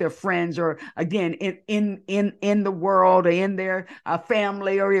 Amongst their friends, or again in the world, or in their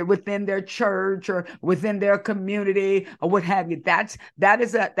family, or within their church, or within their community, or what have you. That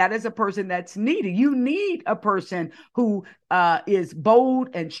is a person that's needed. You need a person who is bold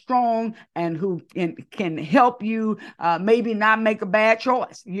and strong, and who can help you maybe not make a bad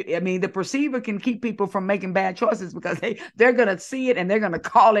choice. The perceiver can keep people from making bad choices, because they're going to see it and they're going to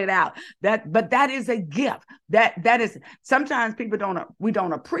call it out. But that is a gift. That is, sometimes we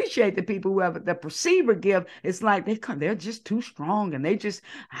don't appreciate the people who have the perceiver gift. It's like they're just too strong, and they just,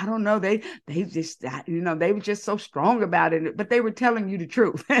 I don't know, they were just so strong about it, but they were telling you the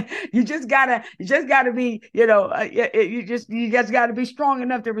truth. You just gotta be, you just got to be strong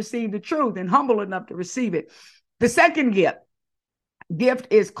enough to receive the truth, and humble enough to receive it. The second gift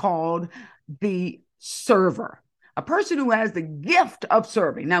is called the server. A person who has the gift of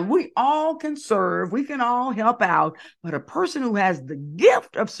serving. Now, we all can serve, we can all help out, but a person who has the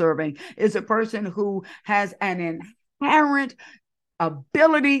gift of serving is a person who has an inherent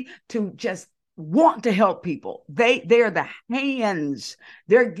ability to just want to help people. They're the hands.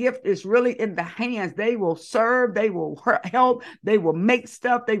 Their gift is really in the hands. They will serve, they will help, they will make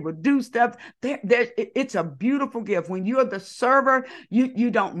stuff, they will do stuff. It's a beautiful gift. When you're the server,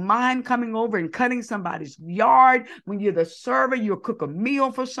 you don't mind coming over and cutting somebody's yard. When you're the server, you'll cook a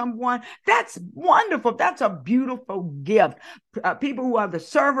meal for someone. That's wonderful. That's a beautiful gift. People who are the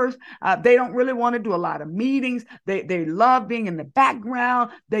servers, they don't really want to do a lot of meetings. They love being in the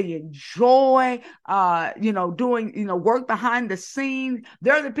background. They enjoy, doing, work behind the scenes.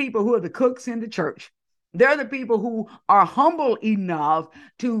 They're the people who are the cooks in the church. They're the people who are humble enough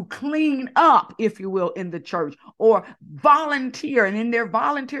to clean up, if you will, in the church or volunteer. And in their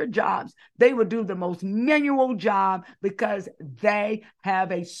volunteer jobs, they would do the most manual job because they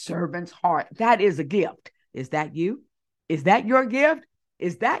have a servant's heart. That is a gift. Is that you? Is that your gift?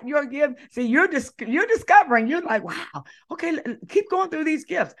 Is that your gift? See, you're discovering, you're like, wow, okay, keep going through these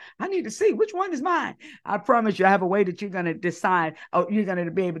gifts. I need to see which one is mine. I promise you, I have a way that you're going to decide, you're going to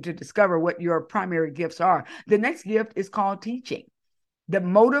be able to discover what your primary gifts are. The next gift is called teaching. The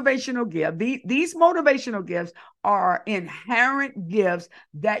motivational gift. These motivational gifts are inherent gifts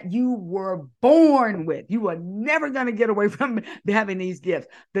that you were born with. You are never going to get away from having these gifts.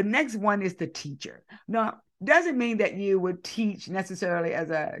 The next one is the teacher. Now, doesn't mean that you would teach necessarily as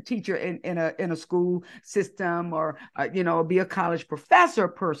a teacher in a school system or be a college professor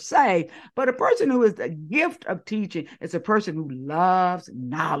per se, but a person who is the gift of teaching is a person who loves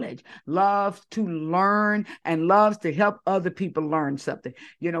knowledge, loves to learn, and loves to help other people learn something.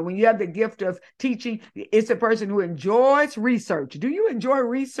 When you have the gift of teaching, it's a person who enjoys research. Do you enjoy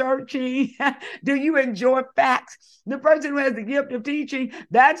researching? Do you enjoy facts? The person who has the gift of teaching,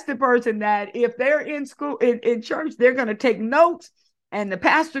 that's the person that if they're in school, in church, they're going to take notes, and the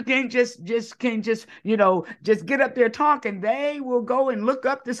pastor can just get up there talking. They will go and look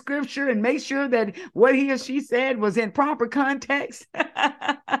up the scripture and make sure that what he or she said was in proper context.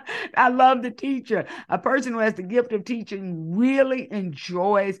 I love the teacher. A person who has the gift of teaching really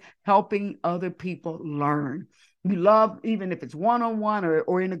enjoys helping other people learn. You love, even if it's one-on-one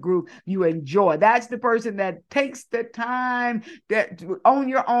or in a group, you enjoy. That's the person that takes the time that on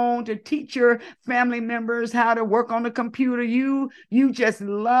your own to teach your family members how to work on the computer. You just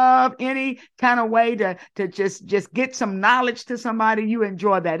love any kind of way to just get some knowledge to somebody. You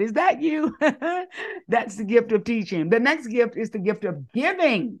enjoy that. Is that you? That's the gift of teaching. The next gift is the gift of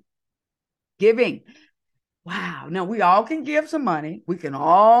giving. Giving. Wow. Now, we all can give some money. We can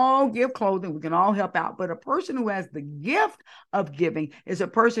all give clothing. We can all help out. But a person who has the gift of giving is a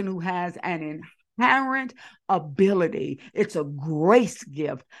person who has an inherent ability. It's a grace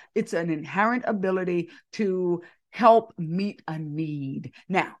gift. It's an inherent ability to help meet a need.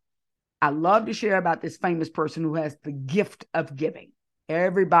 Now, I love to share about this famous person who has the gift of giving.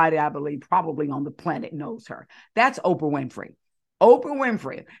 Everybody, I believe, probably on the planet knows her. That's Oprah Winfrey. Oprah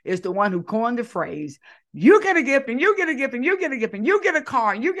Winfrey is the one who coined the phrase, you get a gift and you get a gift and you get a gift and you get a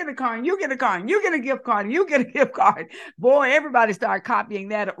car and you get a car and you get a car and you get a gift card and you get a gift card. Boy, everybody started copying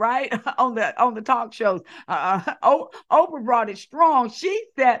that, right? on the talk shows. Oprah brought it strong. She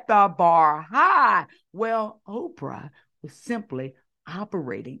set the bar high. Well, Oprah was simply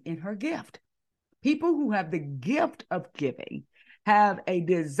operating in her gift. People who have the gift of giving have a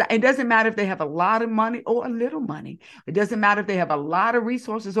desire. It doesn't matter if they have a lot of money or a little money. It doesn't matter if they have a lot of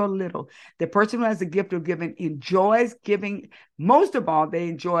resources or little. The person who has the gift of giving enjoys giving. Most of all, they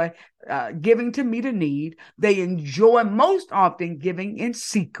enjoy giving to meet a need. They enjoy most often giving in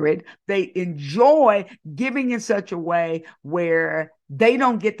secret. They enjoy giving in such a way where they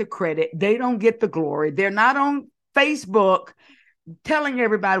don't get the credit. They don't get the glory. They're not on Facebook telling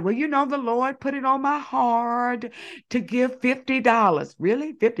everybody, well, the Lord put it on my heart to give $50.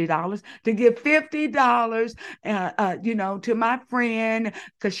 Really? $50? To give $50, to my friend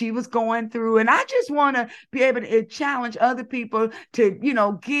because she was going through. And I just want to be able to challenge other people to,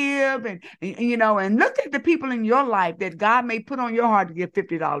 give and look at the people in your life that God may put on your heart to give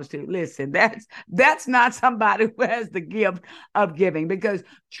 $50 to. Listen, that's not somebody who has the gift of giving, because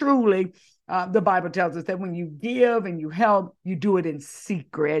truly, the Bible tells us that when you give and you help, you do it in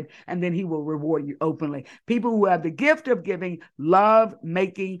secret, and then he will reward you openly. People who have the gift of giving love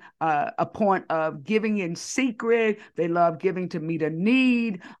making a point of giving in secret. They love giving to meet a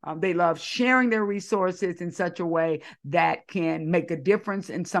need. They love sharing their resources in such a way that can make a difference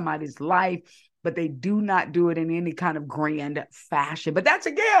in somebody's life, but they do not do it in any kind of grand fashion. But that's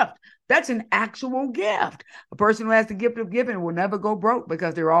a gift. That's an actual gift. A person who has the gift of giving will never go broke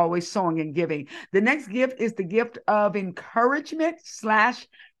because they're always sowing and giving. The next gift is the gift of encouragement slash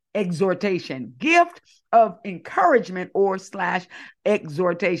exhortation. Gift of encouragement or slash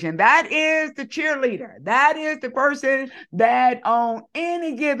exhortation. That is the cheerleader. That is the person that on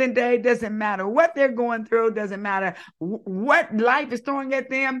any given day, doesn't matter what they're going through, doesn't matter what life is throwing at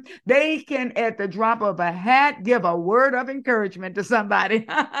them, they can, at the drop of a hat, give a word of encouragement to somebody.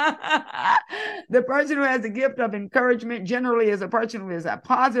 The person who has the gift of encouragement generally is a person who has a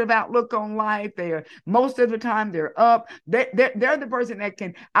positive outlook on life. They are, most of the time, they're up. They're the person that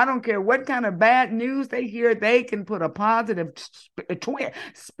can, I don't care what kind of bad news they hear, they can put a positive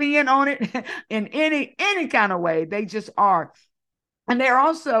spin on it in any kind of way. They just are. And they're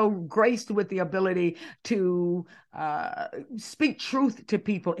also graced with the ability to speak truth to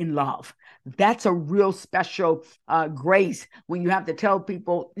people in love. That's a real special grace when you have to tell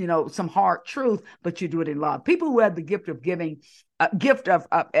people, some hard truth, but you do it in love. People who have the gift of giving, gift of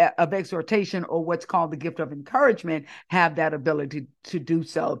exhortation, or what's called the gift of encouragement, have that ability to do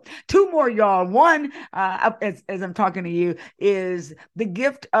so. Two more, y'all. One, as I'm talking to you, is the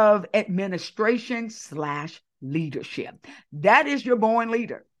gift of administration slash leadership. That is your born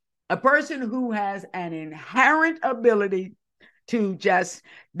leader, a person who has an inherent ability to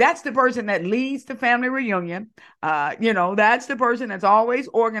that's the person that leads the family reunion. That's the person that's always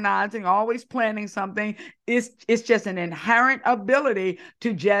organizing, always planning something. It's just an inherent ability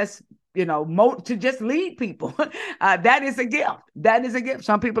to just lead people. That is a gift. That is a gift.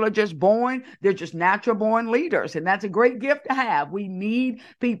 Some people are just born, they're just natural born leaders. And that's a great gift to have. We need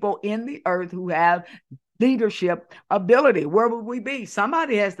people in the earth who have leadership ability. Where would we be?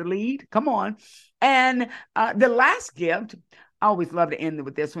 Somebody has to lead. Come on. And the last gift, I always love to end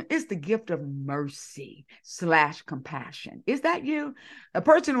with this one, is the gift of mercy slash compassion. Is that you? A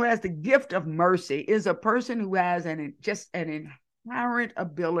person who has the gift of mercy is a person who has an inherent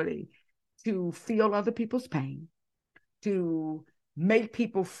ability to feel other people's pain, to make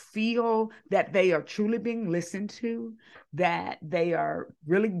people feel that they are truly being listened to, that they are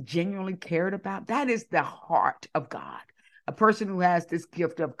really genuinely cared about. That is the heart of God. A person who has this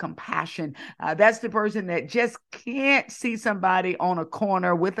gift of compassion, that's the person that just can't see somebody on a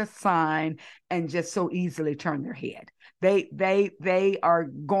corner with a sign and just so easily turn their head. They are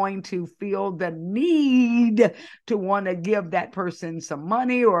going to feel the need to want to give that person some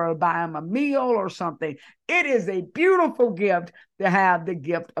money or buy them a meal or something. It is a beautiful gift to have the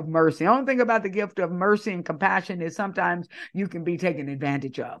gift of mercy. The only thing about the gift of mercy and compassion is sometimes you can be taken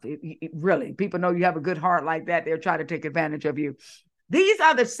advantage of. Really, people know you have a good heart like that. They'll try to take advantage of you. These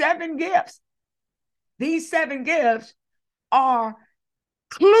are the 7 gifts. These 7 gifts are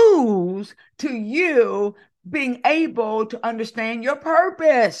clues to you being able to understand your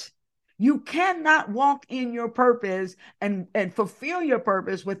purpose. You cannot walk in your purpose and fulfill your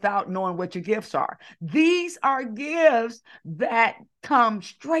purpose without knowing what your gifts are. These are gifts that come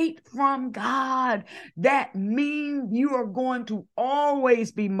straight from God. That means you are going to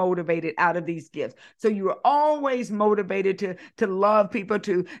always be motivated out of these gifts. So you are always motivated to love people,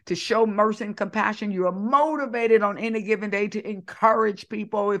 to show mercy and compassion. You are motivated on any given day to encourage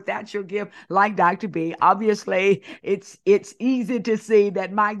people. If that's your gift, like Dr. B, obviously it's easy to see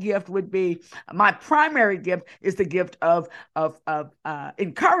that my gift would be, my primary gift is the gift of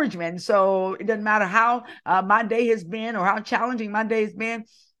encouragement. So it doesn't matter how my day has been or how challenging my day has been.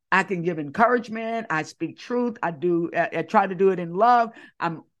 I can give encouragement. I speak truth. I try to do it in love.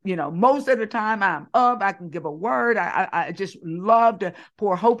 Most of the time I'm up. I can give a word. I just love to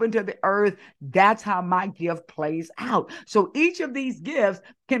pour hope into the earth. That's how my gift plays out. So each of these gifts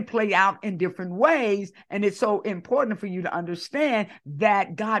can play out in different ways. And it's so important for you to understand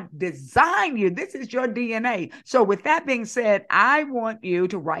that God designed you. This is your DNA. So with that being said, I want you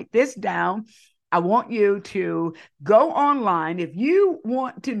to write this down. I want you to go online. If you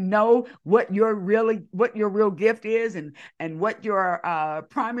want to know what your real gift is and what your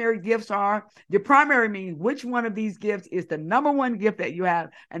primary gifts are. Your primary means which one of these gifts is the number one gift that you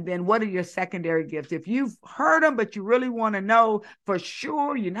have, and then what are your secondary gifts. If you've heard them, but you really want to know for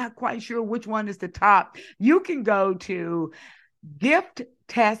sure, you're not quite sure which one is the top, you can go to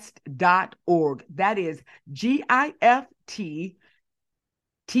gifttest.org. That is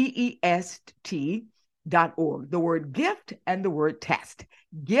GIFTTEST.org. The word gift and the word test.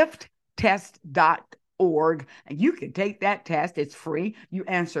 Gifttest.org. And you can take that test. It's free. You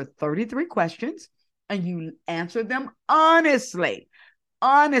answer 33 questions and you answer them honestly.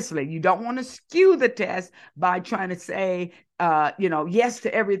 honestly. You don't want to skew the test by trying to say, yes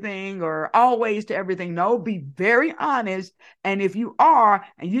to everything or always to everything. No, be very honest. And if you are,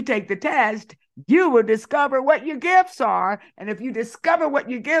 and you take the test, you will discover what your gifts are. And if you discover what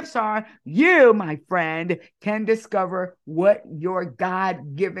your gifts are, you, my friend, can discover what your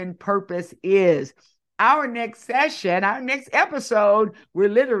God-given purpose is. Our next session, our next episode, we're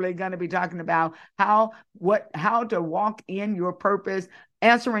literally going to be talking about how to walk in your purpose,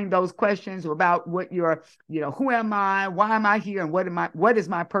 answering those questions about what your, who am I, why am I here, and what is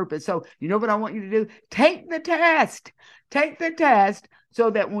my purpose. So, you know what I want you to do? Take the test. Take the test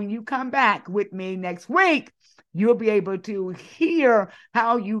so that when you come back with me next week, you'll be able to hear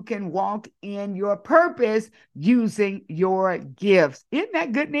how you can walk in your purpose using your gifts. Isn't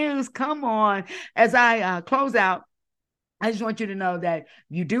that good news? Come on. As I close out, I just want you to know that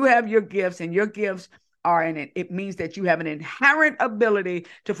you do have your gifts, and your gifts are in it. It means that you have an inherent ability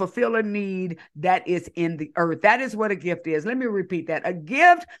to fulfill a need that is in the earth. That is what a gift is. Let me repeat that. A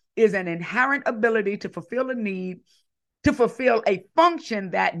gift is an inherent ability to fulfill a need, to fulfill a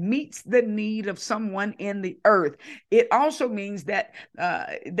function that meets the need of someone in the earth. It also means that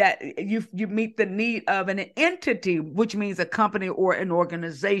you meet the need of an entity, which means a company or an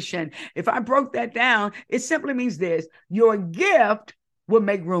organization. If I broke that down, it simply means this: your gift will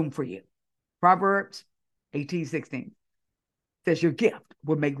make room for you. Proverbs 18:16 says your gift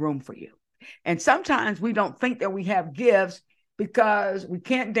will make room for you. And sometimes we don't think that we have gifts because we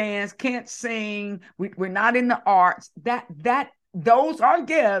can't dance, can't sing, we're not in the arts. Those are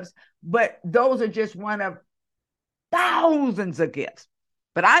gifts, but those are just one of thousands of gifts.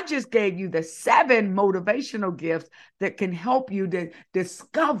 But I just gave you the 7 motivational gifts that can help you to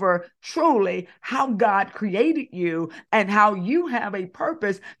discover truly how God created you and how you have a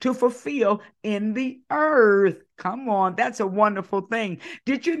purpose to fulfill in the earth. Come on, that's a wonderful thing.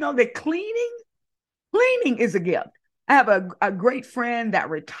 Did you know that cleaning is a gift? I have a great friend that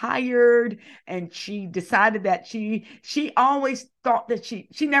retired, and she decided that she always thought that she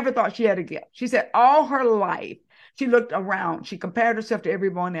never thought she had a gift. She said all her life, she looked around, she compared herself to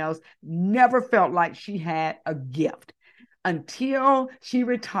everyone else, never felt like she had a gift until she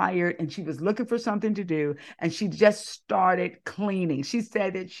retired and she was looking for something to do, and she just started cleaning. She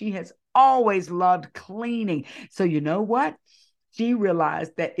said that she has always loved cleaning. So you know what? She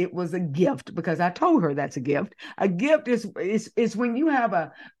realized that it was a gift, because I told her that's a gift. A gift is when you have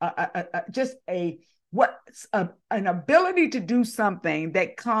an ability to do something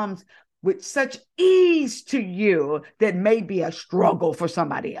that comes with such ease to you that may be a struggle for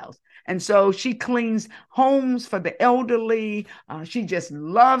somebody else. And so she cleans homes for the elderly. She just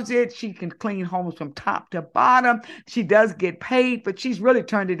loves it. She can clean homes from top to bottom. She does get paid, but she's really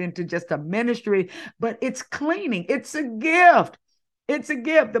turned it into just a ministry. But it's cleaning. It's a gift. It's a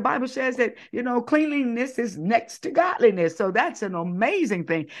gift. The Bible says that, cleanliness is next to godliness. So that's an amazing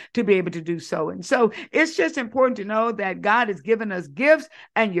thing to be able to do so. And so it's just important to know that God has given us gifts,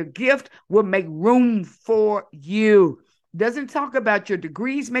 and your gift will make room for you. Doesn't talk about your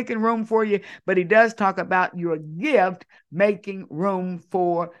degrees making room for you, but he does talk about your gift making room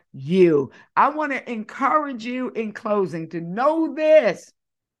for you. I want to encourage you in closing to know this,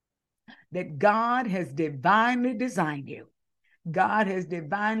 that God has divinely designed you. God has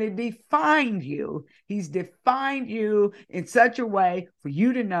divinely defined you. He's defined you in such a way for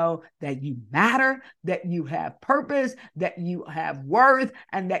you to know that you matter, that you have purpose, that you have worth,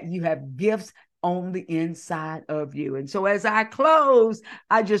 and that you have gifts on the inside of you. And so as I close,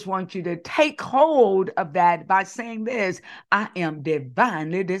 I just want you to take hold of that by saying this: I am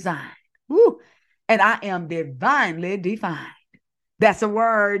divinely designed. Woo! And I am divinely defined. That's a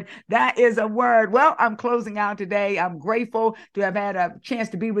word. That is a word. Well, I'm closing out today. I'm grateful to have had a chance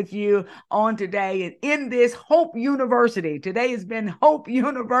to be with you on today and in this Hope University. Today has been Hope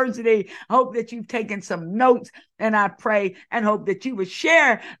University. I hope that you've taken some notes, and I pray and hope that you would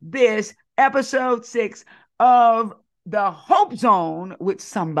share this episode 6 of the Hope Zone with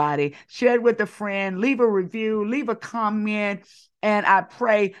somebody. Share it with a friend. Leave a review. Leave a comment. And I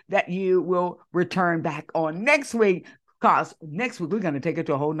pray that you will return back on next week, because next week we're going to take it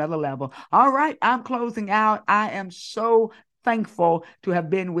to a whole nother level. All right, I'm closing out. I am so thankful to have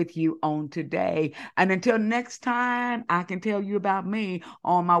been with you on today. And until next time, I can tell you about me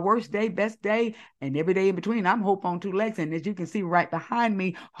on my worst day, best day, and every day in between. I'm Hope on 2 legs. And as you can see right behind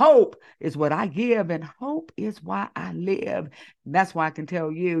me, hope is what I give, and hope is why I live. And that's why I can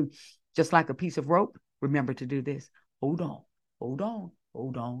tell you, just like a piece of rope, remember to do this. Hold on, hold on,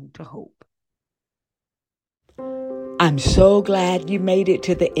 hold on to hope. I'm so glad you made it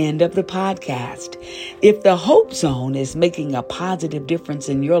to the end of the podcast. If the Hope Zone is making a positive difference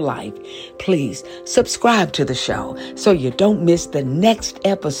in your life, please subscribe to the show so you don't miss the next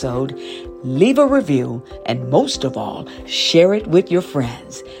episode. Leave a review, and most of all, share it with your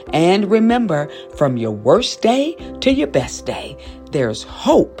friends. And remember, from your worst day to your best day, there's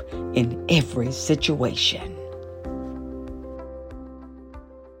hope in every situation.